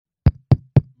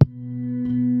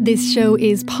This show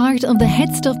is part of the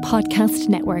Head Stuff Podcast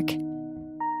Network.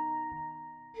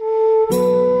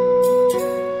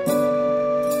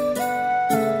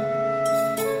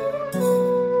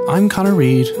 I'm Connor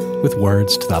Reid with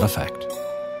words to that effect.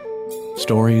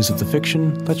 Stories of the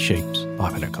fiction that shapes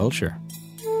popular culture.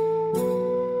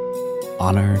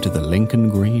 Honour to the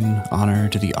Lincoln Green, honour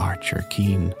to the archer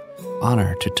keen,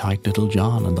 honour to tight little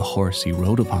John and the horse he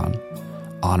rode upon,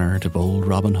 honour to bold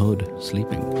Robin Hood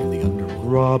sleeping in the underwood.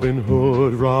 Robin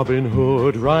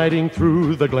Hood, riding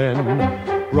through the glen.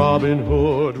 Robin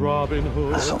Hood, Robin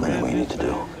Hood. There's something we need to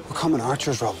do. We're common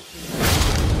archers, Robin.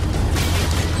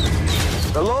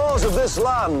 The laws of this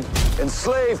land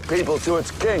enslave people to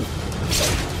its king.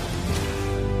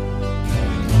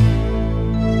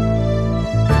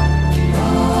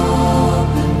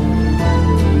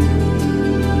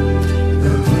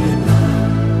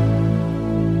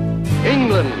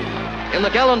 England, in the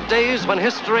gallant days when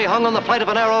history hung on the flight of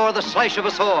an arrow or the slash of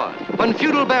a sword, when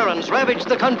feudal barons ravaged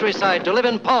the countryside to live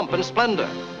in pomp and splendor,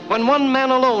 when one man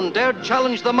alone dared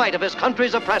challenge the might of his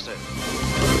country's oppressors.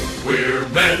 We're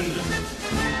men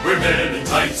in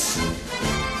tights.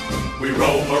 We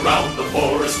roam around the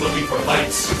forest looking for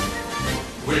fights.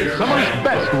 We're Summer's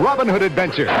best Robin Hood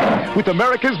adventure with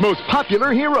America's most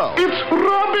popular hero. It's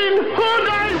Robin Hood!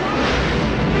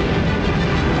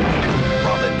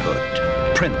 Robin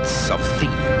Hood, Prince of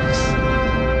Thieves.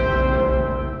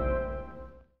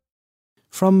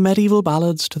 From medieval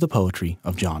ballads to the poetry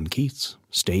of John Keats,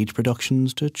 stage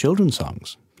productions to children's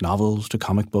songs, novels to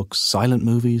comic books, silent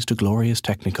movies to glorious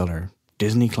Technicolor,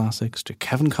 Disney classics to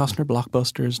Kevin Costner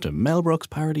blockbusters to Mel Brooks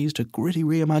parodies to gritty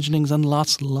reimaginings and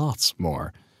lots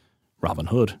more. Robin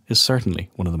Hood is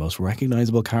certainly one of the most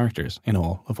recognisable characters in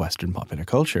all of Western popular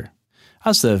culture.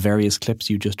 As the various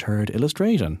clips you just heard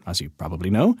illustrate, and as you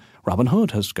probably know, Robin Hood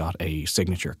has got a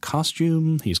signature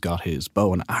costume, he's got his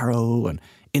bow and arrow, an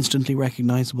instantly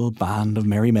recognisable band of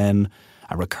merry men,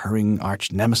 a recurring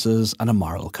arch nemesis and a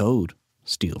moral code.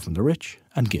 Steal from the rich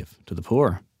and give to the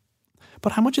poor.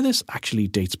 But how much of this actually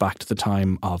dates back to the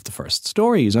time of the first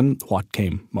stories and what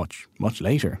came much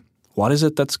later? What is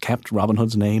it that's kept Robin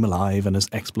Hood's name alive and his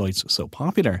exploits so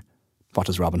popular? What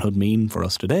does Robin Hood mean for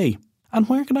us today? And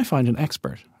where can I find an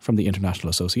expert from the International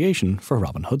Association for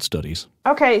Robin Hood Studies?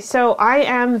 Okay, so I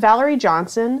am Valerie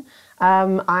Johnson.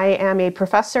 I am a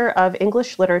professor of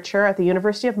English literature at the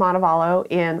University of Montevallo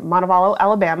in Montevallo,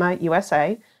 Alabama,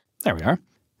 USA. There we are.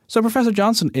 So Professor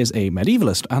Johnson is a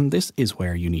medievalist, and this is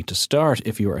where you need to start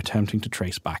if you are attempting to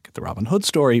trace back the Robin Hood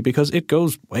story, because it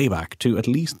goes way back to at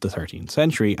least the 13th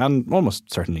century, and almost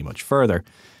certainly much further.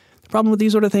 The problem with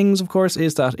these sort of things, of course,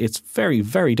 is that it's very,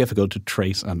 very difficult to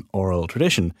trace an oral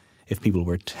tradition. If people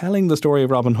were telling the story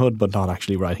of Robin Hood but not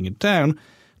actually writing it down,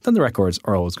 then the records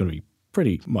are always going to be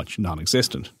pretty much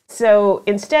non-existent. So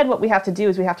instead, what we have to do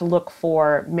is we have to look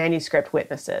for manuscript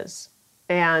witnesses.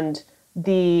 And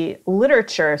the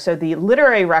literature, so the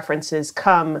literary references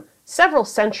come several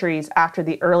centuries after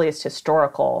the earliest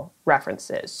historical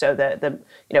references. So the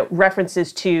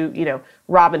references to,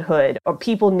 Robin Hood or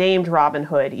people named Robin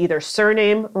Hood, either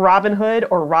surname Robin Hood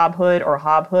or Rob Hood or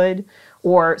Hob Hood,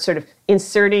 or sort of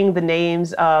inserting the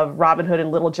names of Robin Hood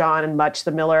and Little John and Much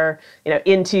the Miller,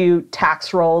 into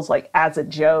tax rolls, like as a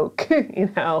joke,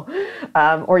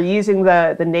 or using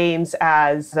the names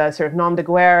as a sort of nom de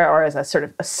guerre or as a sort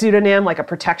of a pseudonym, like a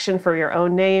protection for your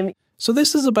own name. So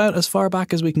this is about as far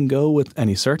back as we can go with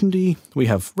any certainty. We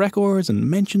have records and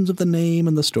mentions of the name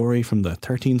and the story from the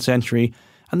 13th century,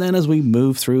 and then as we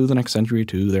move through the next century or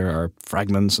two, there are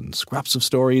fragments and scraps of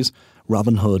stories,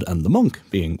 Robin Hood and the Monk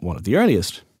being one of the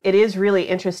earliest. It is really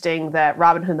interesting that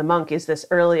Robin Hood and the Monk is this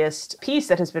earliest piece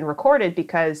that has been recorded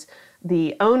because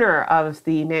the owner of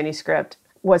the manuscript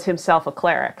was himself a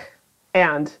cleric.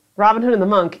 And Robin Hood and the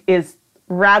Monk is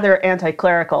rather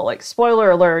anti-clerical. Like,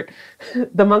 spoiler alert,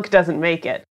 the monk doesn't make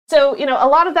it. So, a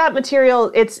lot of that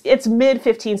material, it's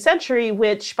mid-15th century,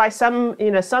 which by some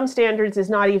standards is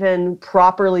not even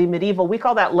properly medieval. We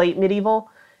call that late medieval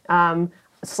 /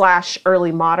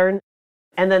 early modern.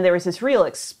 And then there was this real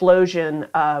explosion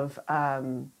of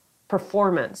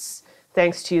performance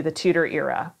thanks to the Tudor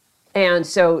era. And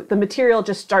so the material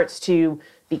just starts to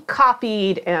be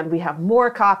copied, and we have more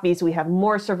copies, we have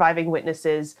more surviving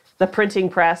witnesses. The printing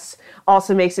press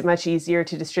also makes it much easier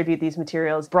to distribute these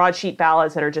materials. Broadsheet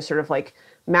ballads that are just sort of like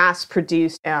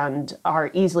mass-produced and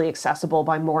are easily accessible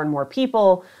by more and more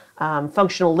people.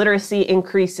 Functional literacy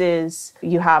increases.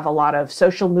 You have a lot of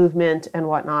social movement and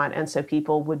whatnot, and so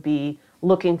people would be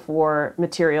looking for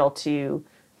material to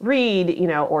read,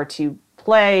 or to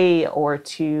play or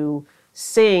to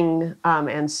sing.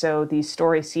 And so these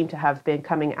stories seem to have been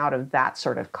coming out of that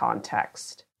sort of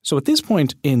context. So at this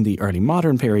point in the early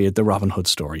modern period, the Robin Hood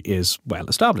story is well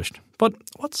established. But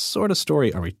what sort of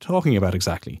story are we talking about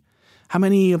exactly? How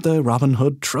many of the Robin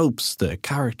Hood tropes, the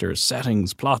characters,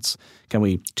 settings, plots, can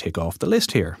we tick off the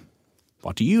list here?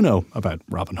 What do you know about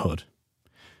Robin Hood?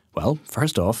 Well,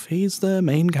 first off, he's the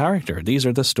main character. These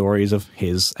are the stories of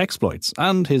his exploits,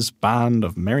 and his band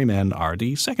of merry men are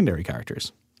the secondary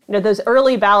characters. Those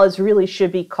early ballads really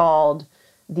should be called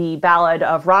the Ballad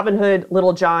of Robin Hood,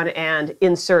 Little John, and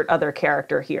insert other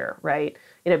character here, right?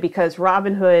 Because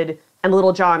Robin Hood and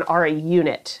Little John are a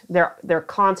unit. They're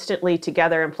constantly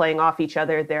together and playing off each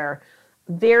other. They're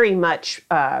very much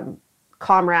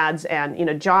comrades,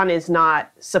 and John is not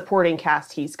supporting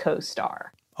cast, he's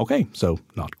co-star. Okay, so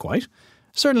not quite.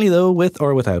 Certainly though, with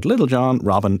or without Little John,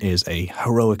 Robin is a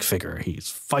heroic figure. He's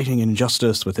fighting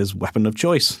injustice with his weapon of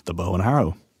choice, the bow and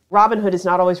arrow. Robin Hood is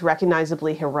not always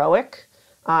recognizably heroic.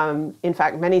 In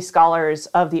fact, many scholars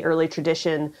of the early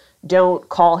tradition don't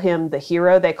call him the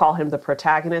hero. They call him the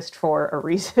protagonist for a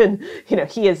reason.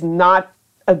 He is not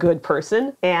a good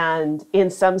person. And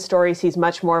in some stories, he's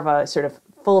much more of a sort of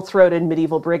full-throated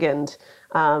medieval brigand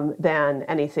than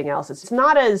anything else. It's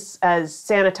not as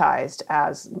sanitized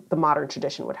as the modern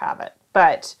tradition would have it.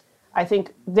 But I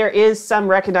think there is some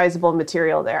recognizable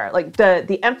material there. Like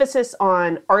the emphasis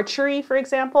on archery, for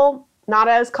example, not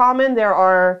as common. There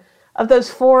are, of those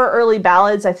 4 early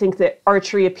ballads, I think that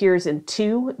archery appears in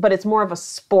 2, but it's more of a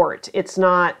sport. It's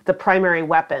not the primary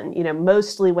weapon.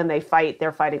 Mostly when they fight,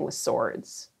 they're fighting with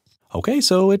swords. Okay,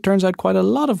 so it turns out quite a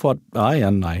lot of what I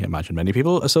imagine many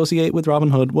people, associate with Robin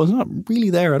Hood was not really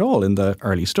there at all in the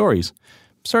early stories.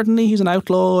 Certainly he's an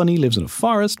outlaw and he lives in a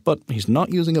forest, but he's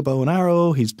not using a bow and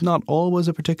arrow, he's not always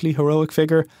a particularly heroic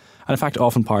figure, and in fact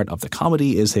often part of the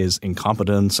comedy is his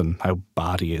incompetence and how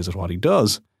bad he is at what he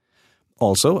does.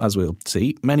 Also, as we'll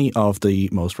see, many of the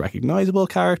most recognisable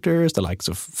characters, the likes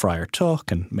of Friar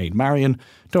Tuck and Maid Marian,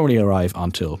 don't really arrive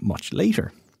until much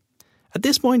later. At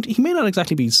this point, he may not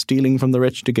exactly be stealing from the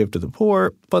rich to give to the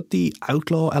poor, but the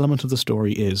outlaw element of the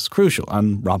story is crucial,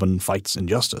 and Robin fights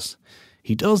injustice.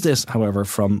 He does this, however,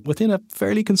 from within a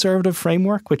fairly conservative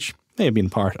framework, which may have been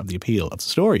part of the appeal of the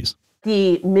stories.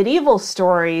 The medieval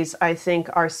stories, I think,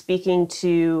 are speaking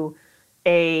to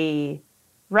a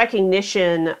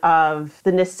recognition of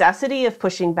the necessity of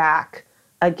pushing back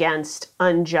against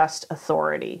unjust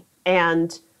authority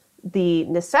and the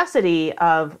necessity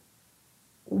of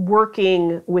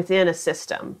working within a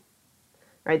system,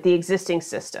 right? The existing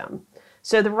system.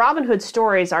 So the Robin Hood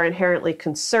stories are inherently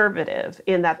conservative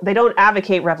in that they don't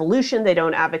advocate revolution, they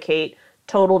don't advocate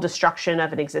total destruction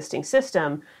of an existing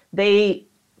system. They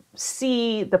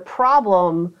see the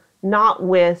problem not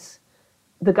with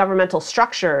the governmental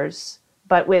structures,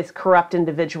 but with corrupt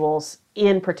individuals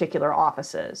in particular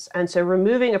offices. And so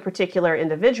removing a particular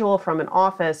individual from an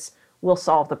office will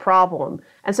solve the problem.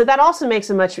 And so that also makes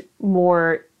a much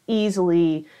more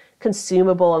easily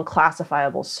consumable and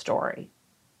classifiable story.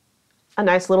 A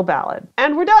nice little ballad.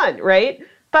 And we're done, right?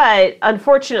 But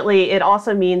unfortunately, it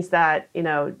also means that,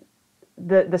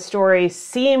 the stories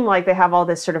seem like they have all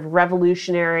this sort of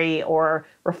revolutionary or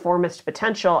reformist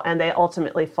potential, and they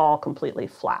ultimately fall completely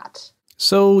flat.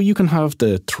 So you can have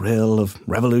the thrill of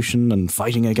revolution and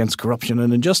fighting against corruption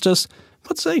and injustice,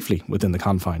 but safely within the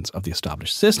confines of the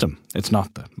established system. It's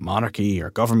not the monarchy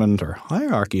or government or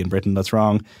hierarchy in Britain that's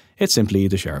wrong. It's simply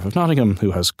the Sheriff of Nottingham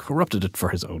who has corrupted it for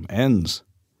his own ends.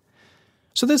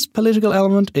 So this political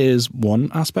element is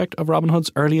one aspect of Robin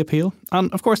Hood's early appeal.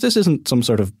 And of course, this isn't some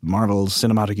sort of Marvel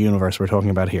cinematic universe we're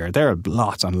talking about here. There are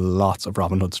lots and lots of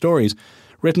Robin Hood stories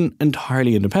written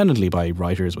entirely independently by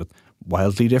writers with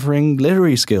wildly differing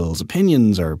literary skills,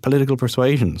 opinions, or political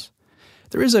persuasions.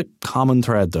 There is a common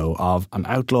thread, though, of an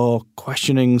outlaw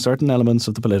questioning certain elements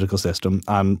of the political system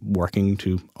and working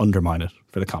to undermine it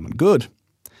for the common good.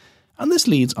 And this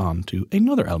leads on to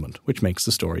another element which makes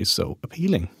the stories so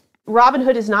appealing. Robin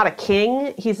Hood is not a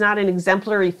king. He's not an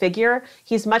exemplary figure.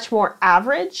 He's much more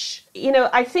average.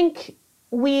 I think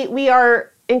we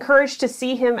are encouraged to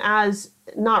see him as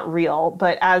not real,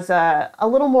 but as a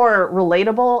little more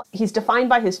relatable. He's defined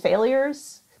by his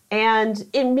failures, and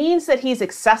it means that he's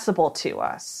accessible to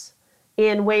us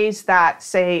in ways that,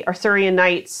 say, Arthurian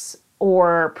knights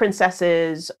or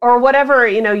princesses or whatever,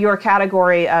 your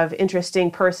category of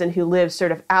interesting person who lives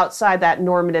sort of outside that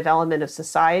normative element of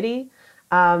society.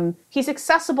 He's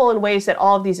accessible in ways that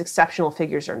all of these exceptional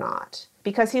figures are not,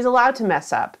 because he's allowed to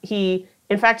mess up.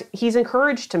 In fact, he's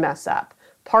encouraged to mess up.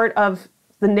 Part of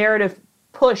the narrative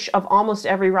push of almost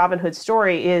every Robin Hood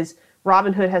story is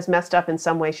Robin Hood has messed up in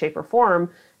some way, shape, or form,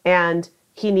 and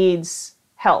he needs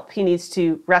help. He needs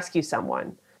to rescue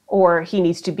someone, or he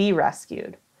needs to be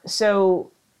rescued.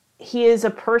 So he is a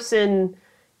person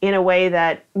in a way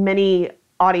that many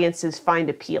audiences find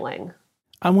appealing.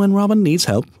 And when Robin needs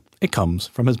help, it comes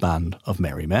from his band of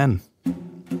merry men.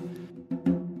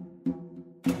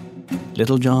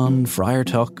 Little John, Friar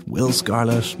Tuck, Will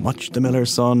Scarlet, Much the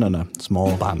Miller's Son, and a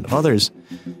small band of others.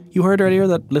 You heard earlier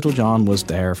that Little John was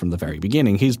there from the very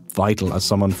beginning. He's vital as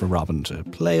someone for Robin to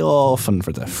play off and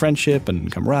for the friendship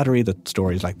and camaraderie that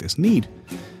stories like this need.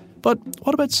 But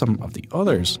what about some of the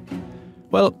others?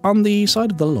 Well, on the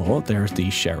side of the law, there's the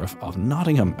Sheriff of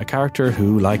Nottingham, a character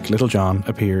who, like Little John,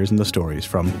 appears in the stories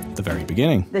from the very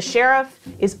beginning. The sheriff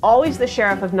is always the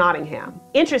Sheriff of Nottingham.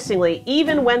 Interestingly,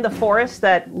 even when the forest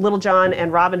that Little John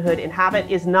and Robin Hood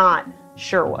inhabit is not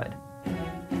Sherwood.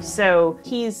 So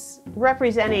he's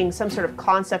representing some sort of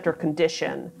concept or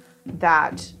condition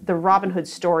that the Robin Hood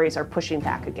stories are pushing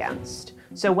back against.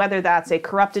 So whether that's a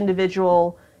corrupt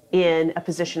individual in a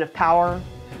position of power,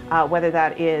 whether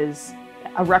that is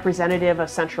a representative of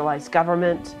centralized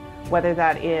government, whether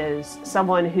that is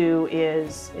someone who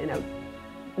is,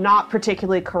 not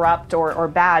particularly corrupt or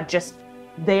bad, just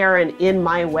there and in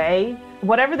my way.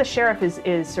 Whatever the sheriff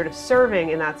is sort of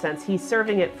serving in that sense, he's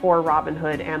serving it for Robin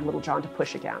Hood and Little John to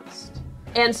push against.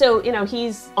 And so,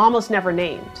 he's almost never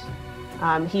named.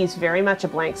 He's very much a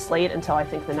blank slate until I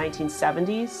think the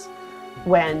 1970s,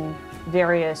 when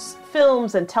various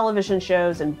films and television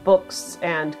shows and books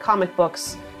and comic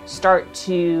books start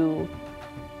to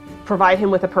provide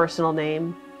him with a personal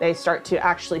name. They start to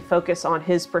actually focus on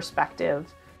his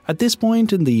perspective. At this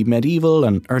point in the medieval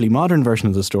and early modern version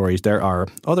of the stories, there are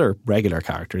other regular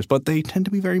characters, but they tend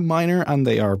to be very minor and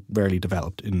they are rarely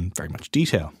developed in very much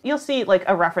detail. You'll see like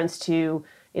a reference to,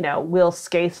 Will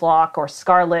Scathelock or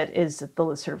Scarlet is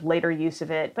the sort of later use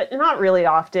of it, but not really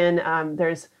often.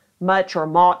 There's Much or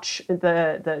Motch,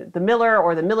 the miller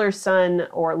or the miller's son,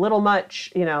 or Little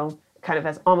Much, kind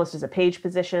of almost as a page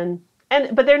position.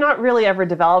 But they're not really ever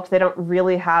developed. They don't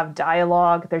really have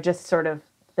dialogue. They're just sort of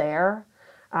there.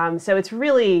 So it's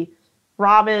really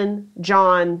Robin,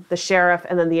 John, the sheriff,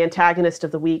 and then the antagonist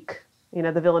of the week,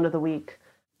 the villain of the week.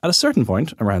 At a certain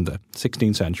point, around the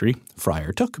 16th century,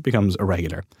 Friar Tuck becomes a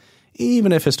regular.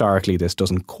 Even if historically this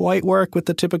doesn't quite work with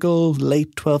the typical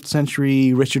late 12th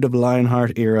century Richard of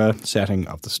Lionheart era setting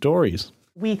of the stories.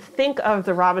 We think of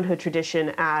the Robin Hood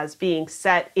tradition as being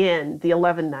set in the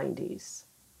 1190s.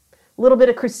 A little bit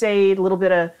of crusade, a little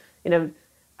bit of,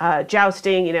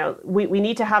 jousting. We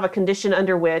need to have a condition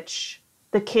under which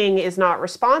the king is not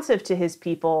responsive to his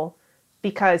people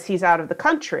because he's out of the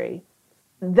country.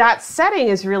 That setting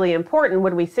is really important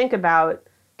when we think about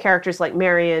characters like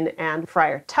Marian and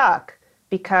Friar Tuck,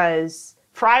 because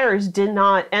friars did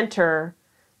not enter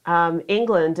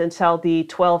England until the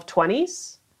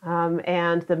 1220s.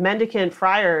 And the mendicant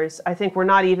friars, I think, were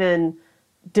not even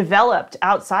developed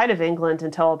outside of England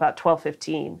until about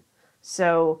 1215.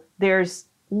 So there's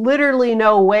literally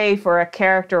no way for a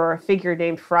character or a figure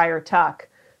named Friar Tuck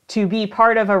to be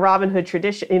part of a Robin Hood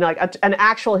tradition, an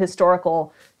actual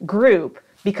historical group,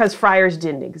 because friars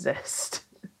didn't exist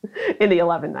in the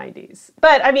 1190s.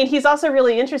 But he's also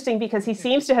really interesting because he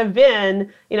seems to have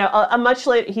been, a much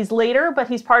later. He's later, but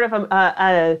he's part of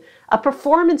a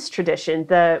performance tradition.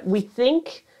 We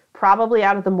think probably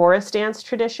out of the Morris dance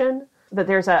tradition, that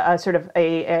there's a sort of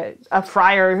a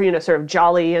friar, sort of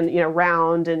jolly and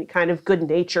round and kind of good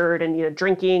natured and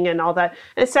drinking and all that.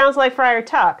 And it sounds like Friar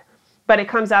Tuck, but it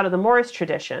comes out of the Morris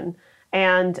tradition.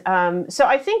 And so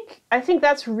I think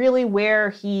that's really where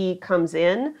he comes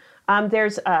in.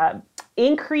 There's an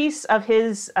increase of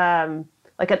his,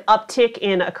 like an uptick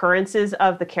in occurrences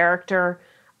of the character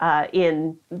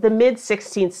in the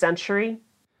mid-16th century.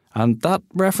 And that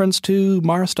reference to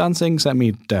Morris dancing sent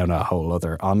me down a whole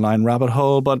other online rabbit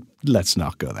hole, but let's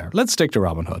not go there. Let's stick to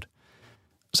Robin Hood.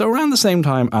 So around the same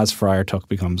time as Friar Tuck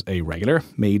becomes a regular,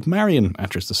 Maid Marian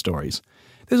enters the stories.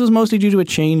 This was mostly due to a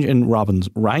change in Robin's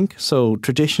rank, so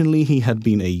traditionally he had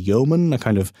been a yeoman, a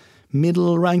kind of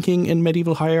middle ranking in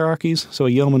medieval hierarchies. So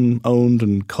a yeoman owned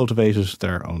and cultivated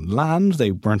their own land.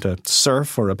 They weren't a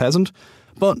serf or a peasant,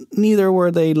 but neither were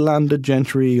they landed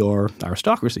gentry or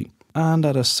aristocracy. And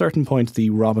at a certain point,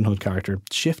 the Robin Hood character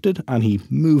shifted and he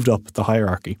moved up the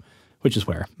hierarchy, which is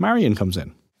where Marian comes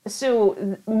in.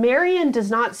 So Marian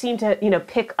does not seem to,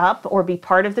 pick up or be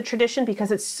part of the tradition because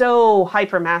it's so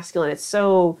hyper-masculine. It's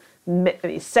so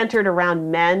centered around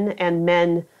men and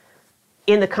men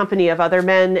in the company of other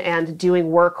men and doing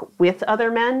work with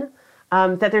other men,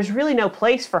 that there's really no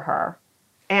place for her.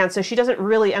 And so she doesn't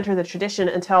really enter the tradition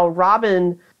until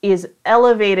Robin is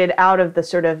elevated out of the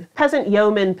sort of peasant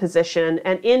yeoman position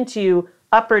and into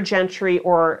upper gentry,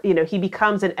 or, he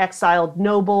becomes an exiled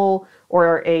noble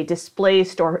or a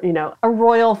displaced or, a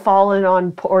royal fallen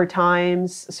on poor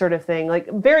times sort of thing, like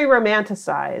very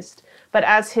romanticized. But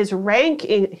as his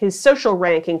social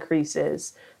rank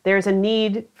increases, there's a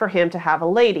need for him to have a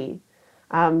lady,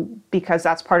 because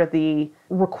that's part of the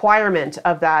requirement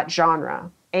of that genre.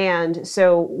 And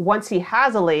so once he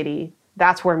has a lady,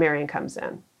 that's where Marian comes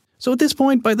in. So at this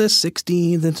point, by the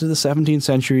 16th into the 17th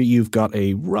century, you've got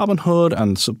a Robin Hood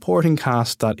and supporting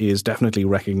cast that is definitely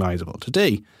recognisable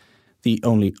today. The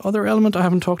only other element I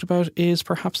haven't talked about is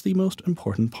perhaps the most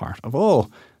important part of all,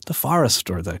 the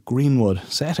forest or the greenwood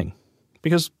setting.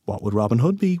 Because what would Robin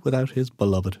Hood be without his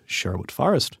beloved Sherwood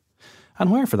Forest?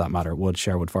 And where, for that matter, would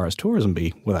Sherwood Forest tourism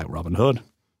be without Robin Hood?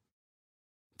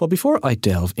 But before I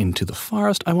delve into the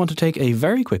forest, I want to take a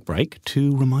very quick break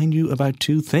to remind you about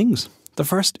two things. The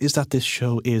first is that this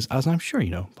show is, as I'm sure you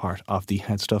know, part of the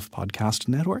Headstuff Podcast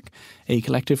Network, a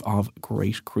collective of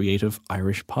great creative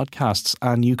Irish podcasts,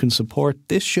 and you can support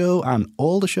this show and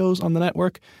all the shows on the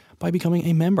network by becoming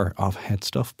a member of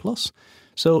Headstuff Plus.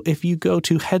 So if you go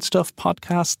to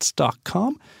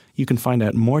headstuffpodcasts.com, you can find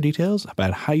out more details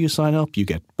about how you sign up. You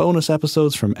get bonus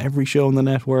episodes from every show on the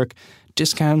network,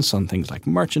 discounts on things like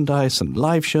merchandise and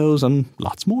live shows, and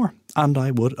lots more. And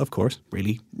I would, of course,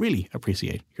 really, really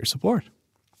appreciate your support.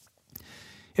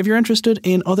 If you're interested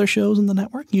in other shows in the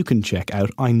network, you can check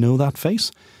out I Know That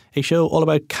Face, a show all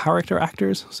about character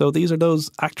actors. So these are those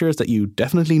actors that you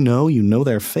definitely know. You know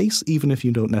their face, even if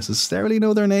you don't necessarily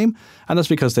know their name. And that's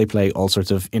because they play all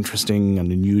sorts of interesting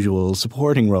and unusual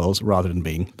supporting roles rather than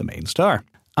being the main star.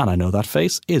 And I Know That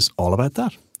Face is all about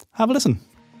that. Have a listen.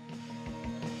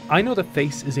 I Know That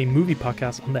Face is a movie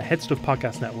podcast on the Headstuff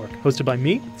Podcast Network, hosted by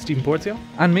me, Stephen Porzio.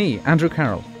 And me, Andrew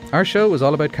Carroll. Our show is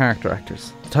all about character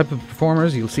actors. The type of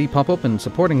performers you'll see pop up in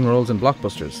supporting roles in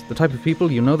blockbusters. The type of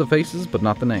people you know the faces, but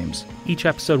not the names. Each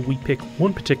episode we pick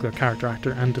one particular character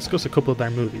actor and discuss a couple of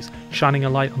their movies, shining a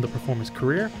light on the performer's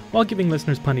career, while giving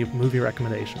listeners plenty of movie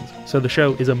recommendations. So the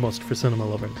show is a must for cinema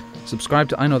lovers. Subscribe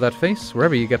to I Know That Face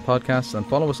wherever you get podcasts, and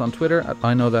follow us on Twitter at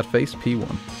I Know That Face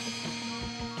P1.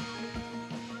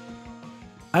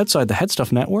 Outside the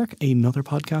Headstuff Network, another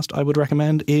podcast I would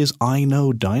recommend is I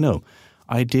Know Dino.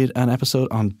 I did an episode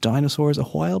on dinosaurs a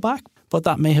while back, but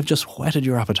that may have just whetted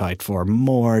your appetite for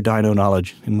more dino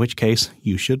knowledge, in which case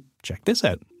you should check this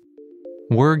out.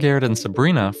 We're Garrett and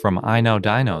Sabrina from I Know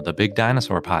Dino, the Big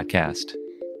Dinosaur podcast.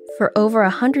 For over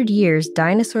 100 years,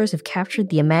 dinosaurs have captured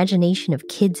the imagination of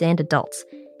kids and adults.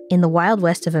 In the Wild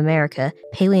West of America,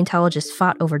 paleontologists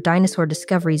fought over dinosaur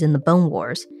discoveries in the Bone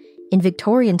Wars. In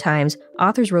Victorian times,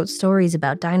 authors wrote stories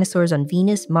about dinosaurs on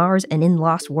Venus, Mars, and in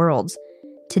lost worlds.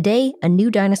 Today, a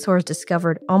new dinosaur is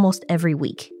discovered almost every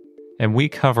week. And we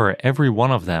cover every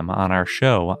one of them on our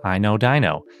show, I Know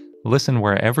Dino. Listen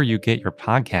wherever you get your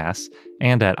podcasts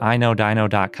and at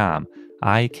iknowdino.com,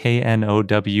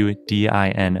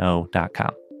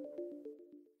 iknowdino.com.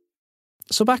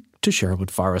 So back to Sherwood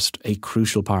Forest, a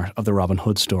crucial part of the Robin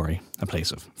Hood story, a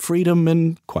place of freedom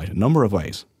in quite a number of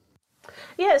ways.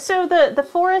 Yeah, so the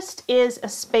forest is a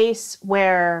space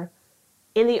where,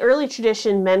 in the early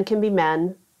tradition, men can be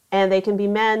men, and they can be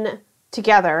men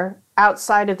together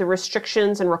outside of the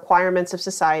restrictions and requirements of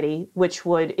society, which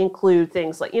would include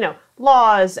things like,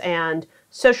 laws and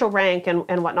social rank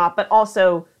and whatnot, but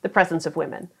also the presence of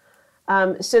women.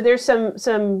 So there's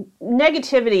some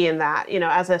negativity in that,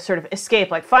 as a sort of escape,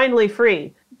 like finally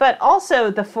free. But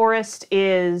also the forest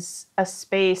is a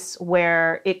space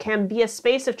where it can be a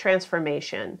space of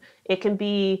transformation. It can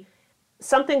be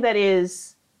something that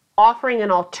is offering an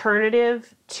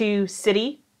alternative to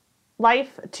city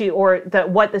life,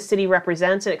 what the city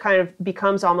represents, and it kind of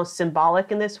becomes almost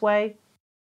symbolic in this way.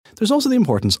 There's also the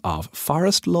importance of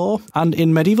forest law, and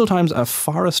in medieval times a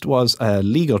forest was a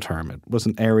legal term. It was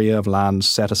an area of land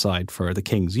set aside for the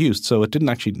king's use, so it didn't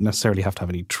actually necessarily have to have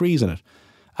any trees in it.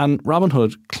 And Robin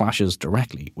Hood clashes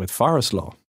directly with forest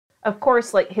law. Of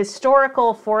course,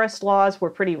 historical forest laws were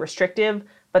pretty restrictive,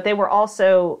 but they were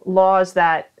also laws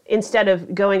that, instead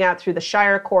of going out through the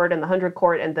Shire Court and the Hundred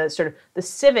Court and the sort of the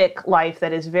civic life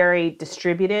that is very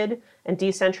distributed and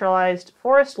decentralized,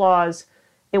 forest laws,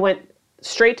 it went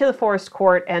straight to the forest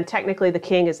court, and technically the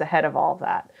king is the head of all of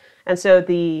that. And so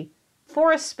the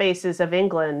forest spaces of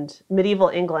England, medieval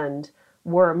England,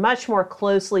 were much more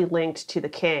closely linked to the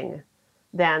king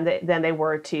than they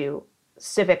were to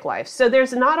civic life. So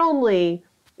there's not only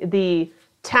the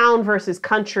town versus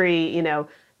country,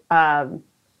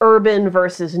 urban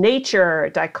versus nature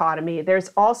dichotomy,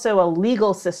 there's also a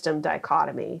legal system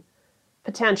dichotomy,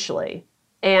 potentially.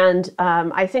 And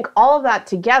I think all of that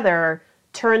together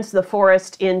turns the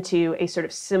forest into a sort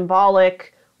of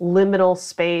symbolic, liminal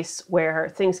space where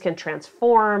things can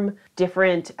transform,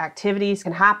 different activities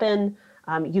can happen,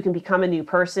 you can become a new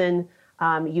person,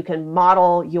 you can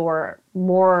model your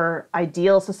more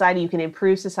ideal society, you can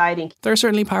improve society. There are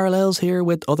certainly parallels here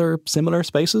with other similar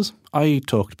spaces. I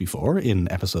talked before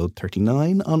in episode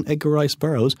 39 on Edgar Rice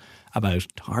Burroughs about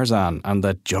Tarzan and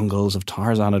the jungles of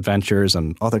Tarzan adventures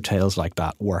and other tales like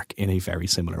that work in a very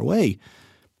similar way.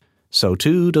 So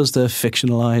too does the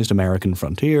fictionalized American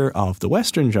frontier of the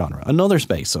Western genre, another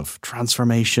space of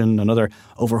transformation, another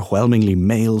overwhelmingly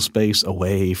male space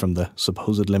away from the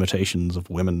supposed limitations of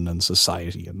women and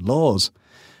society and laws.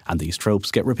 And these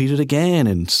tropes get repeated again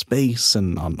in space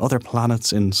and on other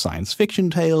planets in science fiction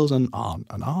tales and on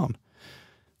and on.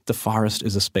 The forest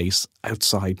is a space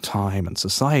outside time and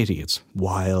society. It's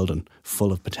wild and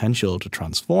full of potential to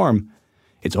transform.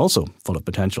 It's also full of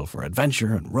potential for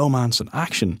adventure and romance and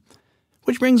action.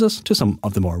 Which brings us to some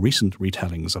of the more recent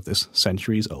retellings of this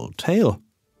centuries-old tale.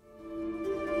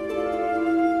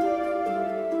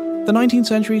 The 19th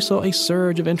century saw a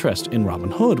surge of interest in Robin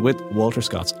Hood, with Walter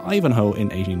Scott's Ivanhoe in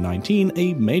 1819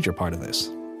 a major part of this.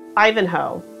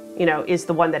 Ivanhoe, is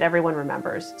the one that everyone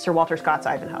remembers, Sir Walter Scott's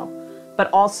Ivanhoe.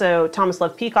 But also, Thomas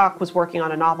Love Peacock was working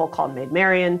on a novel called Maid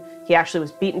Marian. He actually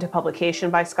was beaten to publication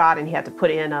by Scott, and he had to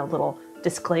put in a little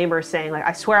disclaimer saying,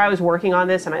 I swear I was working on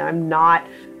this and I'm not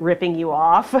ripping you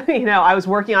off. I was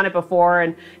working on it before,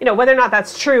 and, whether or not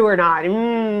that's true or not,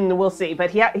 we'll see.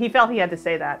 But he felt he had to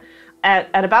say that.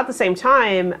 At about the same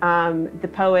time, the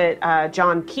poet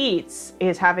John Keats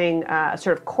is having a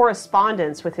sort of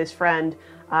correspondence with his friend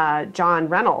John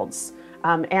Reynolds,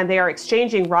 and they are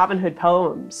exchanging Robin Hood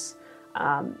poems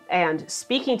and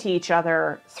speaking to each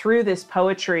other through this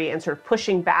poetry and sort of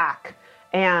pushing back.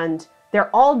 And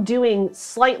they're all doing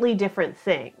slightly different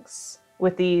things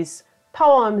with these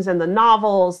poems and the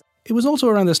novels. It was also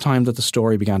around this time that the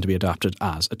story began to be adapted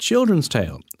as a children's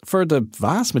tale. For the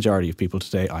vast majority of people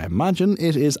today, I imagine,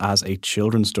 it is as a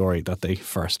children's story that they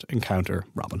first encounter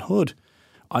Robin Hood.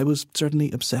 I was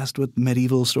certainly obsessed with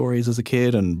medieval stories as a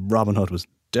kid, and Robin Hood was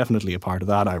definitely a part of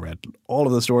that. I read all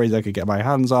of the stories I could get my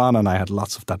hands on, and I had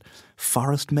lots of that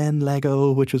Forest Men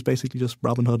Lego, which was basically just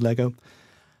Robin Hood Lego.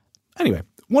 Anyway,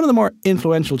 one of the more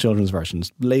influential children's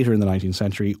versions later in the 19th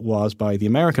century was by the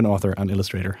American author and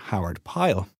illustrator Howard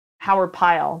Pyle. Howard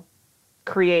Pyle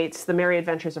creates The Merry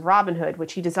Adventures of Robin Hood,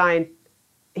 which he designed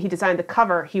the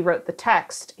cover, he wrote the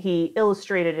text, he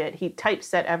illustrated it, he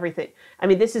typeset everything. I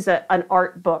mean, this is an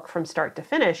art book from start to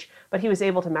finish, but he was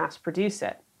able to mass produce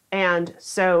it. And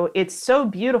so it's so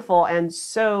beautiful and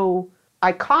so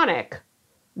iconic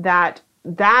that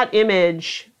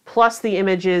image plus the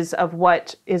images of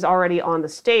what is already on the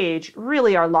stage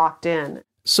really are locked in.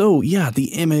 So yeah,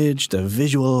 the image, the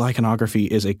visual iconography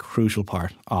is a crucial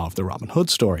part of the Robin Hood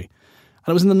story.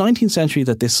 And it was in the 19th century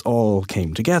that this all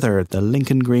came together. The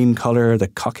Lincoln green colour, the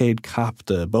cockade cap,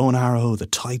 the bow and arrow, the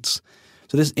tights.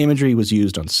 So this imagery was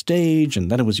used on stage,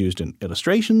 and then it was used in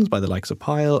illustrations by the likes of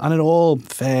Pyle, and it all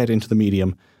fed into the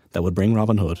medium that would bring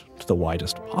Robin Hood to the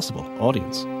widest possible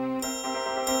audience.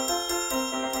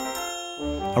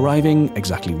 Arriving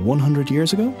exactly 100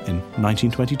 years ago, in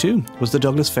 1922, was the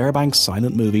Douglas Fairbanks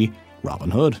silent movie Robin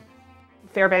Hood.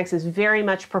 Fairbanks is very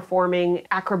much performing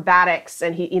acrobatics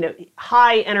and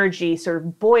high energy, sort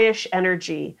of boyish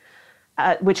energy,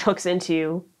 which hooks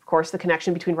into, of course, the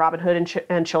connection between Robin Hood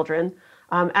and children,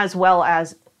 as well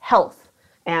as health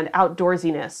and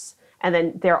outdoorsiness. And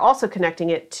then they're also connecting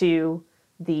it to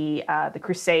the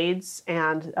Crusades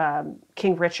and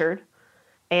King Richard.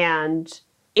 And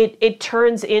it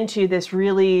turns into this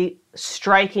really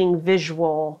striking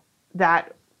visual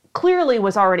that clearly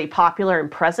was already popular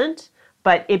and present,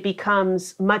 but it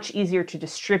becomes much easier to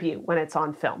distribute when it's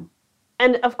on film.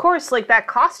 And of course, that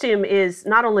costume is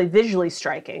not only visually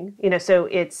striking, so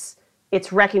it's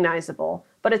recognizable,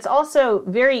 but it's also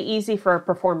very easy for a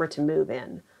performer to move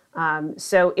in.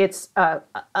 So it's a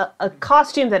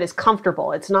costume that is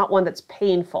comfortable. It's not one that's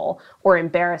painful or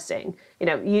embarrassing.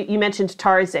 You mentioned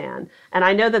Tarzan, and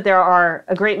I know that there are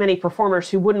a great many performers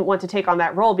who wouldn't want to take on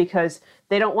that role because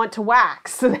they don't want to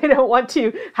wax. They don't want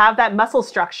to have that muscle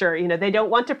structure. They don't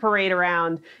want to parade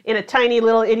around in a tiny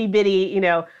little itty bitty,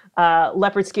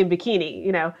 leopard skin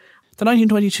bikini. The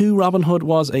 1922 Robin Hood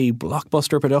was a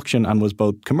blockbuster production and was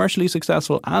both commercially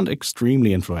successful and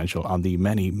extremely influential on the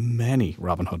many, many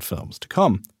Robin Hood films to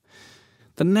come.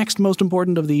 The next most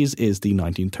important of these is the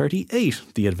 1938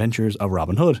 The Adventures of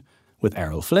Robin Hood, with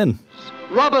Errol Flynn.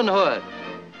 Robin Hood,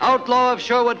 outlaw of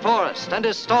Sherwood Forest and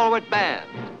his stalwart band.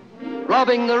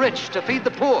 robbing the rich to feed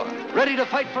the poor, ready to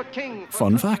fight for king.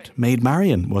 Fun fact, Maid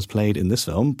Marian was played in this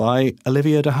film by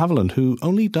Olivia de Havilland, who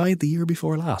only died the year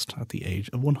before last at the age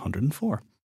of 104.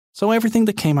 So everything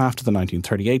that came after the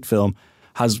 1938 film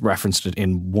has referenced it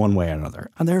in one way or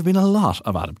another, and there have been a lot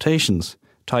of adaptations.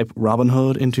 Type Robin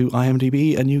Hood into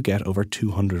IMDb and you get over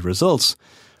 200 results.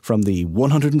 From the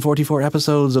 144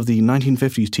 episodes of the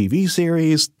 1950s TV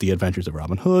series, The Adventures of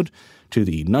Robin Hood, to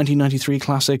the 1993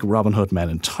 classic Robin Hood Men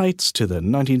in Tights, to the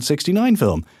 1969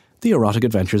 film, The Erotic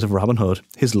Adventures of Robin Hood,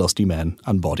 His Lusty Men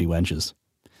and Bawdy Wenches.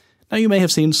 Now you may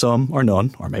have seen some or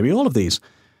none, or maybe all of these.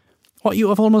 What you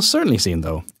have almost certainly seen,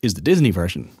 though, is the Disney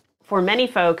version. For many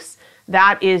folks,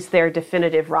 that is their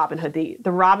definitive Robin Hood,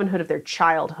 the Robin Hood of their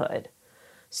childhood.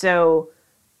 So,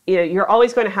 you're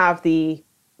always going to have the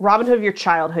Robin Hood of your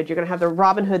childhood. You're going to have the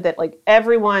Robin Hood that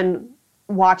everyone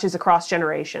watches across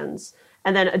generations,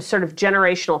 and then a sort of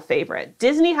generational favorite.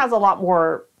 Disney has a lot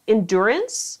more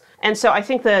endurance, and so I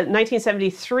think the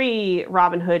 1973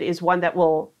 Robin Hood is one that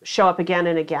will show up again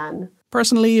and again.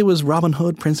 Personally, it was Robin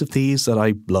Hood, Prince of Thieves that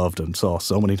I loved and saw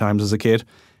so many times as a kid.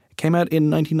 It came out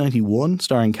in 1991,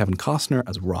 starring Kevin Costner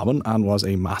as Robin, and was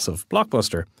a massive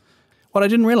blockbuster. What I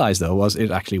didn't realise, though, was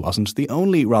it actually wasn't the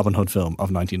only Robin Hood film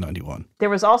of 1991. There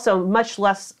was also much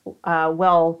less, it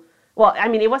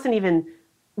wasn't even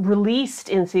released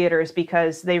in theaters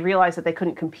because they realized that they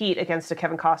couldn't compete against a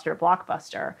Kevin Costner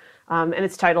blockbuster. And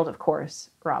it's titled, of course,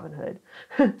 Robin Hood.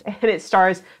 And it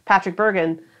stars Patrick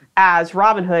Bergin as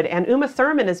Robin Hood, and Uma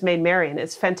Thurman as Maid Marian.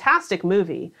 It's a fantastic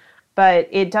movie, but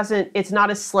it's not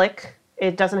as slick.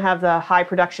 It doesn't have the high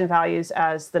production values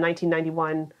as the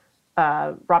 1991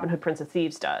 Robin Hood Prince of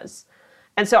Thieves does.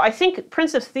 And so I think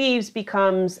Prince of Thieves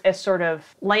becomes a sort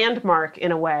of landmark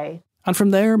in a way. And from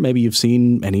there, maybe you've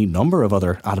seen any number of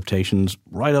other adaptations,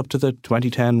 right up to the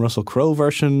 2010 Russell Crowe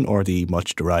version or the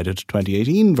much derided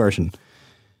 2018 version.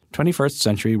 21st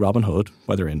century Robin Hood,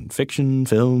 whether in fiction,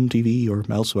 film, TV or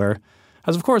elsewhere,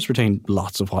 has of course retained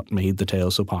lots of what made the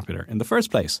tale so popular in the first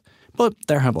place. But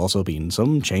there have also been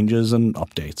some changes and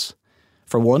updates.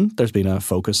 For one, there's been a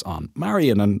focus on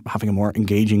Marian and having a more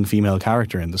engaging female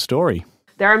character in the story.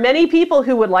 There are many people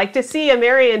who would like to see a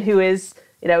Marian who is,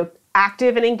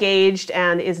 active and engaged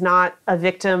and is not a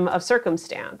victim of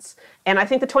circumstance. And I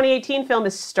think the 2018 film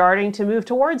is starting to move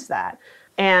towards that.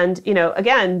 And,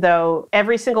 again, though,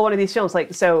 every single one of these films,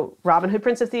 Robin Hood,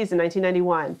 Prince of Thieves in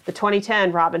 1991, the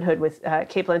 2010 Robin Hood with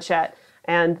Cate Blanchett,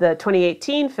 and the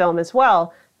 2018 film as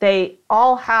well, they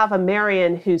all have a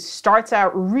Marian who starts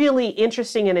out really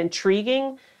interesting and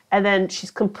intriguing, and then she's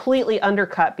completely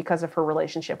undercut because of her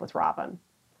relationship with Robin.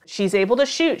 She's able to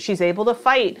shoot. She's able to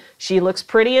fight. She looks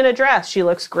pretty in a dress. She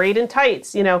looks great in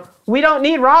tights. We don't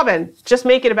need Robin. Just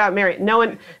make it about Marian. No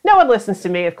one listens to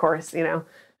me, of course,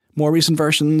 More recent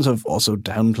versions have also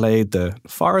downplayed the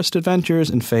forest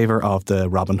adventures in favour of the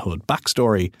Robin Hood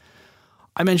backstory.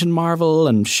 I mentioned Marvel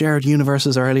and shared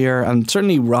universes earlier, and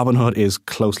certainly Robin Hood is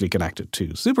closely connected to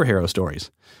superhero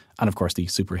stories. And of course the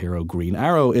superhero Green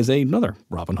Arrow is another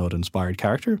Robin Hood-inspired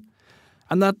character.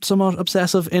 And that somewhat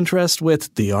obsessive interest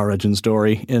with the origin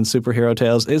story in superhero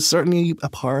tales is certainly a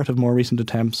part of more recent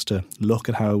attempts to look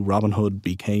at how Robin Hood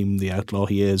became the outlaw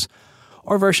he is,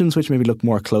 or versions which maybe look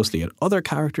more closely at other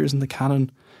characters in the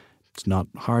canon. It's not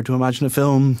hard to imagine a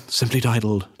film simply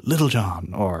titled Little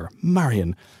John or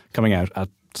Marian coming out at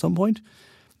some point.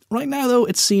 Right now, though,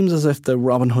 it seems as if the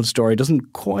Robin Hood story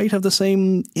doesn't quite have the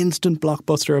same instant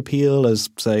blockbuster appeal as,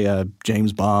 say, a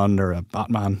James Bond or a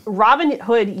Batman. Robin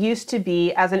Hood used to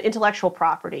be, as an intellectual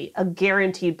property, a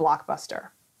guaranteed blockbuster.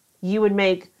 You would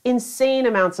make insane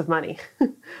amounts of money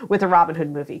with a Robin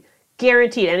Hood movie.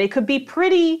 Guaranteed. And it could be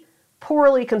pretty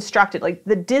poorly constructed.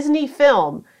 The Disney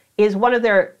film is one of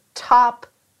their top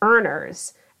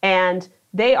earners, and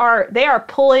they are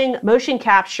pulling motion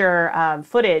capture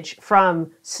footage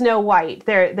from Snow White.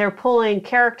 They're pulling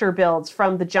character builds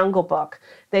from The Jungle Book.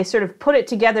 They sort of put it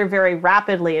together very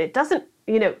rapidly. It doesn't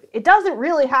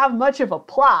really have much of a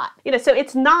plot. So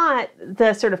it's not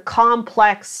the sort of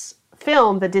complex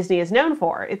film that Disney is known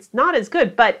for. It's not as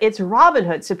good, but it's Robin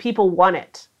Hood, so people want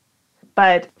it.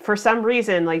 But for some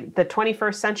reason, the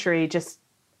 21st century,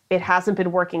 it hasn't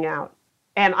been working out.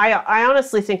 And I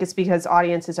honestly think it's because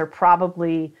audiences are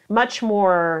probably much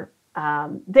more,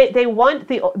 they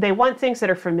want things that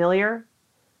are familiar.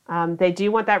 They do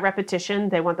want that repetition.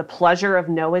 They want the pleasure of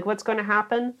knowing what's going to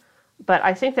happen. But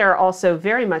I think they're also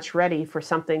very much ready for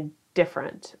something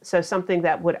different. So something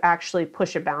that would actually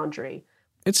push a boundary.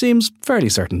 It seems fairly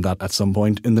certain that at some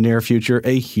point in the near future,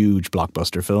 a huge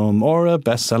blockbuster film or a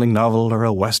best-selling novel or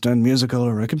a West End musical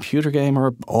or a computer game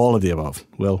or all of the above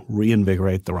will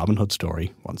reinvigorate the Robin Hood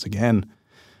story once again.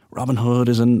 Robin Hood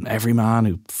is an everyman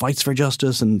who fights for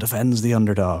justice and defends the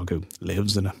underdog, who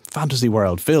lives in a fantasy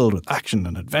world filled with action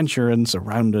and adventure and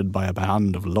surrounded by a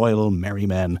band of loyal, merry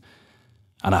men.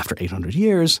 And after 800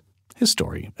 years, his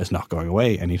story is not going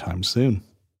away anytime soon.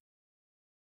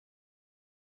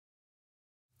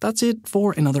 That's it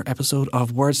for another episode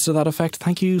of Words to That Effect.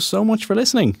 Thank you so much for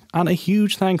listening. And a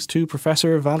huge thanks to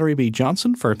Professor Valerie B.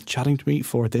 Johnson for chatting to me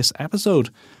for this episode.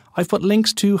 I've put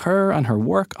links to her and her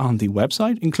work on the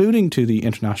website, including to the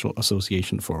International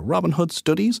Association for Robin Hood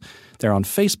Studies. They're on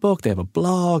Facebook, they have a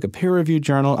blog, a peer-reviewed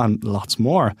journal, and lots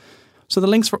more. So the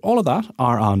links for all of that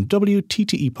are on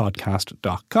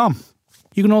wttepodcast.com.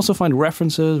 You can also find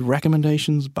references,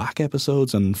 recommendations, back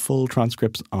episodes, and full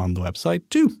transcripts on the website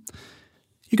too.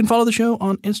 You can follow the show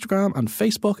on Instagram and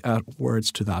Facebook at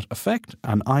Words to That Effect,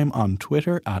 and I'm on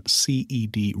Twitter at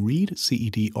CEDReid,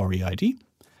 CEDReid.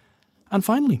 And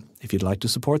finally, if you'd like to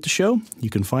support the show, you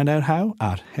can find out how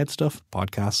at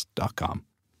headstuffpodcast.com.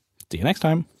 See you next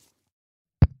time.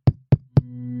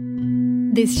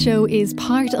 This show is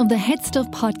part of the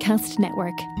Headstuff Podcast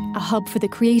Network, a hub for the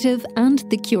creative and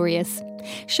the curious.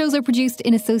 Shows are produced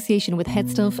in association with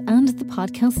Headstuff and the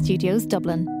Podcast Studios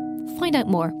Dublin. Find out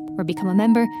more or become a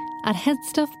member at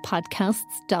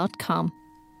headstuffpodcasts.com.